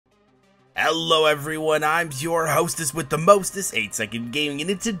Hello everyone, I'm your hostess with the mostest, 8-Second Gaming, and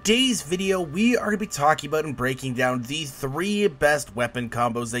in today's video we are going to be talking about and breaking down the 3 best weapon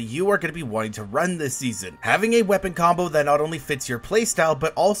combos that you are going to be wanting to run this season. Having a weapon combo that not only fits your playstyle,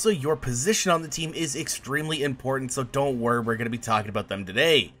 but also your position on the team is extremely important, so don't worry, we're going to be talking about them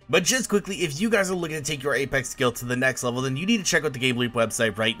today. But just quickly, if you guys are looking to take your Apex skill to the next level, then you need to check out the GameLeap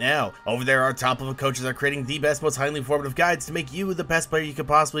website right now. Over there, our top level coaches are creating the best, most highly informative guides to make you the best player you could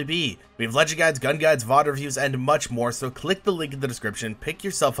possibly be. We have legend guides, gun guides, VOD reviews, and much more, so click the link in the description, pick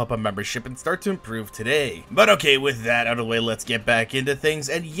yourself up a membership, and start to improve today. But okay, with that out of the way, let's get back into things.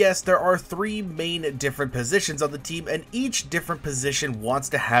 And yes, there are 3 main different positions on the team, and each different position wants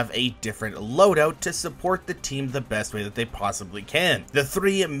to have a different loadout to support the team the best way that they possibly can. The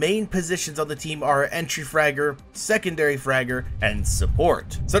 3 main positions on the team are entry fragger, secondary fragger, and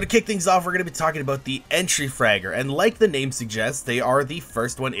support. So to kick things off, we're going to be talking about the entry fragger, and like the name suggests, they are the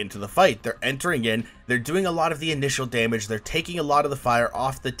first one into the fight. They're entering in, they're doing a lot of the initial damage, they're taking a lot of the fire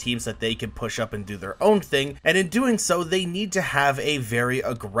off the team so that they can push up and do their own thing, and in doing so, they need to have a very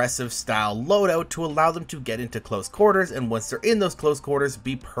aggressive style loadout to allow them to get into close quarters, and once they're in those close quarters,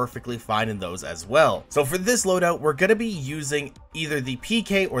 be perfectly fine in those as well. So for this loadout, we're going to be using either the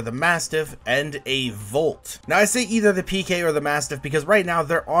PK or the Mastiff and a Volt. Now I say either the PK or the Mastiff because right now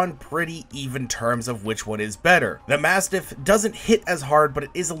they're on pretty even terms of which one is better. The Mastiff doesn't hit as hard, but it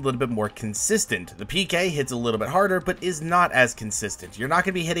is a little bit more consistent. The PK hits a little bit harder, but is not as consistent. You're not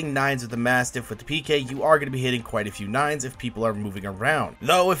going to be hitting 9s with the Mastiff. With the PK, you are going to be hitting quite a few 9s if people are moving around.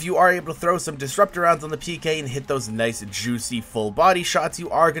 Though, if you are able to throw some disruptor rounds on the PK and hit those nice, juicy, full body shots, you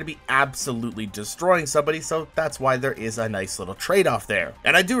are going to be absolutely destroying somebody, so that's why there is a nice little trade-off there.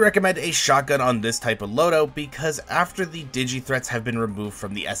 And I do recommend a shotgun on this type of loadout because after the digi threats have been removed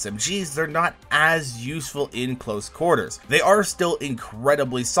from the SMGs, they're not as useful in close quarters. They are still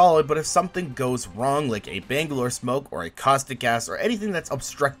incredibly solid, but if something goes wrong, like a Bangalore smoke or a caustic gas or anything that's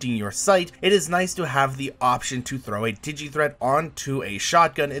obstructing your sight, it is nice to have the option to throw a digi threat onto a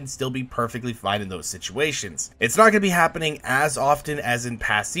shotgun and still be perfectly fine in those situations. It's not going to be happening as often as in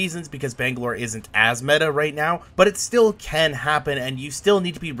past seasons because Bangalore isn't as meta right now, but it still can happen and you still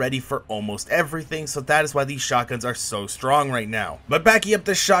need to be ready for almost everything, so that is why these shotguns are so strong right now. But backing up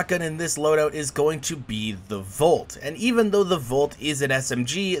the shotgun in this loadout is going to be the Volt, and even though the Volt is an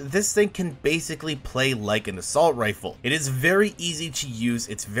SMG, this thing can basically play like an assault rifle. It is very easy to use,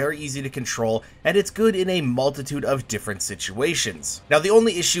 it's very easy to control, and it's good in a multitude of different situations. Now the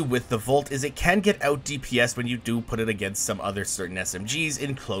only issue with the Volt is it can get out DPS when you do put it against some other certain SMGs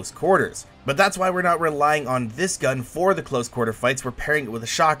in close quarters. But that's why we're not relying on this gun for the close quarter fights, we're pairing it with a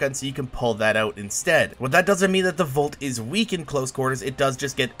shotgun so you can pull that out instead. Well, that doesn't mean that the Volt is weak in close quarters, it does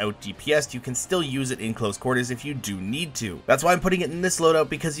just get out DPS, you can still use it in close quarters if you do need to. That's why I'm putting it in this loadout,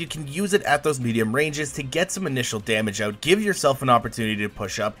 because you can use it at those medium ranges to get some initial damage out, give yourself an opportunity to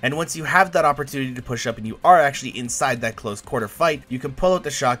push up, and once you have that opportunity to push up and you are actually inside that close quarter fight, you can pull out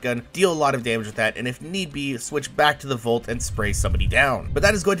the shotgun, deal a lot of damage with that, and if need be, switch back to the Volt and spray somebody down. But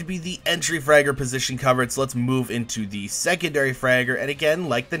that is going to be the entry fragger position covered, so let's move into the secondary fragger, and again,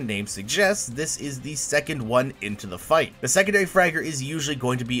 like the name suggests, this is the second one into the fight. The secondary fragger is usually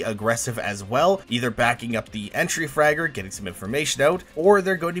going to be aggressive as well, either backing up the entry fragger, getting some information out, or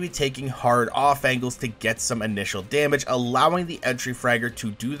they're going to be taking hard off angles to get some initial damage, allowing the entry fragger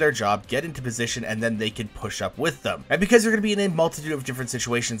to do their job, get into position, and then they can push up with them. And because you're going to be in a multitude of different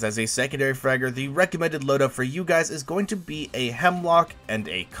situations as a secondary fragger, the recommended loadout for you guys is going to be a Hemlock and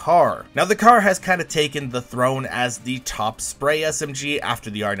a car. Now the car has kind of taken the throne as the top spray SMG after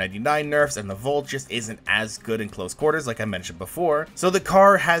the R99 nerfs, and the Volt just isn't as good in close quarters like I mentioned before, so the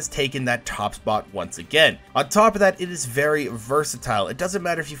car has taken that top spot once again. On top of that, it is very versatile. It doesn't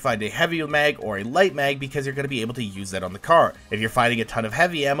matter if you find a heavy mag or a light mag because you're going to be able to use that on the car. If you're finding a ton of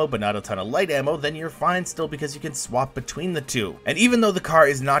heavy ammo but not a ton of light ammo, then you're fine still because you can swap between the two. And even though the car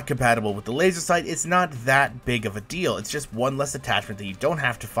is not compatible with the laser sight, it's not that big of a deal. It's just one less attachment that you don't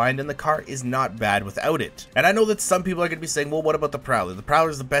have to find, and the car is not bad without it. And I know that some people are going to be saying, well, what about the Prowler? The Prowler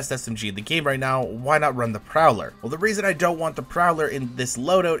is the best SMG in the game right now, why not run the Prowler? Well, the reason I don't want the Prowler in this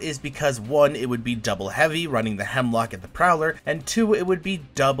loadout is because 1, it would be double heavy running the Hemlock and the Prowler, and 2, it would be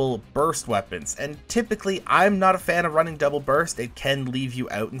double burst weapons, and typically I'm not a fan of running double burst. It can leave you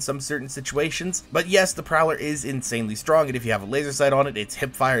out in some certain situations, but yes, the Prowler is insanely strong, and if you have a laser sight on it, its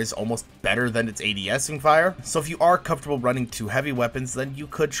hip fire is almost better than its ADSing fire, so if you are comfortable running 2 heavy weapons, then you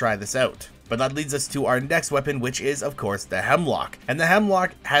could try this out. But that leads us to our next weapon, which is of course the Hemlock. And the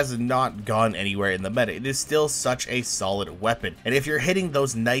Hemlock has not gone anywhere in the meta. It is still such a solid weapon. And if you're hitting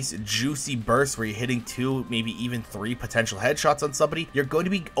those nice juicy bursts where you're hitting 2, maybe even 3 potential headshots on somebody, you're going to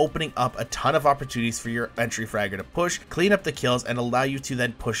be opening up a ton of opportunities for your entry fragger to push, clean up the kills, and allow you to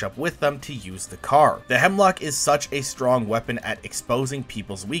then push up with them to use the car. The Hemlock is such a strong weapon at exposing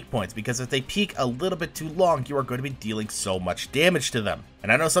people's weak points, because if they peek a little bit too long, you are going to be dealing so much damage to them.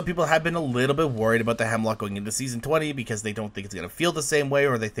 And I know some people have been a little bit worried about the Hemlock going into Season 20 because they don't think it's going to feel the same way,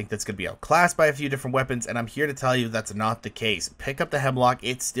 or they think that's going to be outclassed by a few different weapons, and I'm here to tell you that's not the case. Pick up the Hemlock,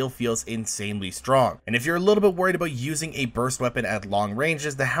 it still feels insanely strong. And if you're a little bit worried about using a burst weapon at long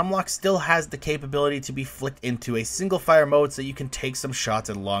ranges, the Hemlock still has the capability to be flicked into a single fire mode so you can take some shots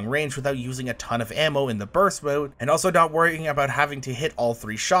at long range without using a ton of ammo in the burst mode, and also not worrying about having to hit all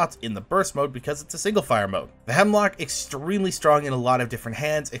 3 shots in the burst mode because it's a single fire mode. The Hemlock, extremely strong in a lot of different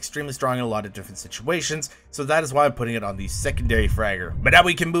hands, extremely strong in a lot of different situations, so that is why I'm putting it on the secondary fragger. But now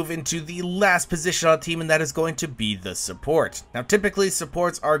we can move into the last position on team, and that is going to be the support. Now typically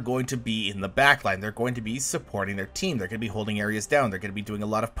supports are going to be in the backline. They're going to be supporting their team. They're going to be holding areas down. They're going to be doing a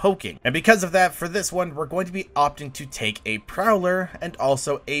lot of poking. And because of that, for this one, we're going to be opting to take a Prowler and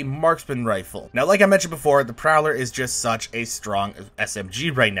also a Marksman rifle. Now like I mentioned before, the Prowler is just such a strong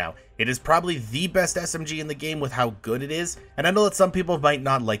SMG right now. It is probably the best SMG in the game with how good it is, and I know that some people might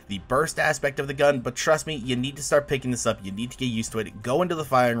not like the burst aspect of the gun, but trust me, you need to start picking this up, you need to get used to it, go into the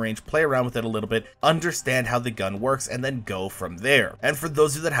firing range, play around with it a little bit, understand how the gun works, and then go from there. And for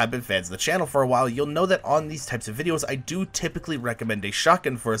those of you that have been fans of the channel for a while, you'll know that on these types of videos, I do typically recommend a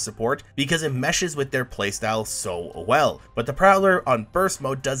shotgun for a support because it meshes with their playstyle so well. But the Prowler on burst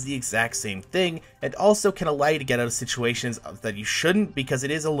mode does the exact same thing, and also can allow you to get out of situations that you shouldn't because it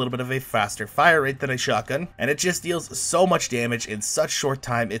is a little bit of a faster fire rate than a shotgun, and it just deals so much damage in such short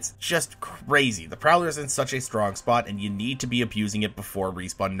time. It's just crazy. The Prowler is in such a strong spot, and you need to be abusing it before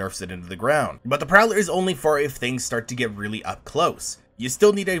Respawn nerfs it into the ground. But the Prowler is only for if things start to get really up close. You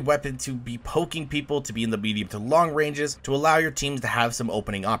still need a weapon to be poking people, to be in the medium to long ranges, to allow your teams to have some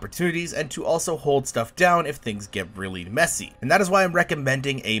opening opportunities, and to also hold stuff down if things get really messy. And that is why I'm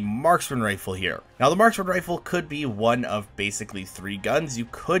recommending a Marksman rifle here. Now the Marksman rifle could be one of basically 3 guns. You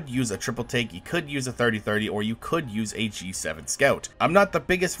could use a triple take, you could use a 30-30, or you could use a G7 Scout. I'm not the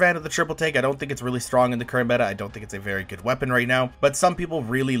biggest fan of the triple take. I don't think it's really strong in the current meta. I don't think it's a very good weapon right now, but some people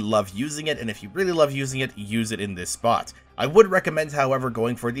really love using it, and if you really love using it, use it in this spot. I would recommend, however,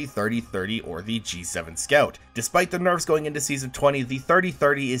 going for the 30-30 or the G7 Scout. Despite the nerfs going into Season 20, the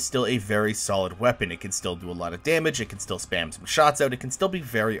 30-30 is still a very solid weapon. It can still do a lot of damage, it can still spam some shots out, it can still be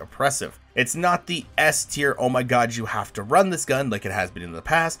very oppressive. It's not the S tier, oh my god, you have to run this gun like it has been in the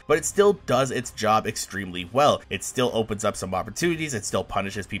past, but it still does its job extremely well. It still opens up some opportunities, it still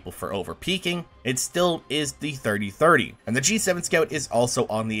punishes people for over peeking, it still is the 30-30. And the G7 Scout is also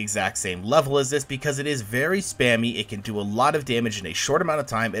on the exact same level as this because it is very spammy, it can do a lot of damage in a short amount of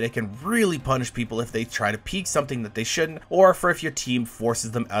time, and it can really punish people if they try to peek something that they shouldn't, or for if your team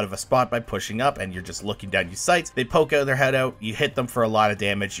forces them out of a spot by pushing up and you're just looking down your sights, they poke out their head out, you hit them for a lot of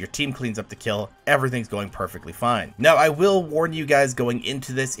damage, your team cleans up the kill, everything's going perfectly fine. Now I will warn you guys going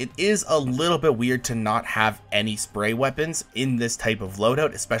into this, it is a little bit weird to not have any spray weapons in this type of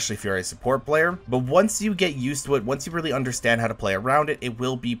loadout, especially if you're a support player, but once you get used to it, once you really understand how to play around it, it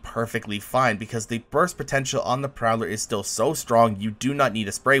will be perfectly fine because the burst potential on the Prowler is still so strong you do not need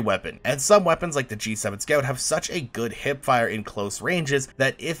a spray weapon. And some weapons like the G7 Scout have such a good hipfire in close ranges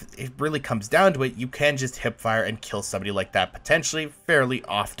that if it really comes down to it, you can just hipfire and kill somebody like that potentially fairly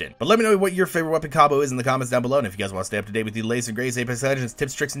often. But let me know what your favorite weapon combo is in the comments down below, and if you guys want to stay up to date with the latest and greatest Apex Legends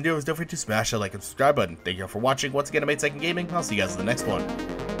tips, tricks, and duos, don't forget to smash that like and subscribe button. Thank you all for watching. Once again, I'm 8 Second Gaming. I'll see you guys in the next one.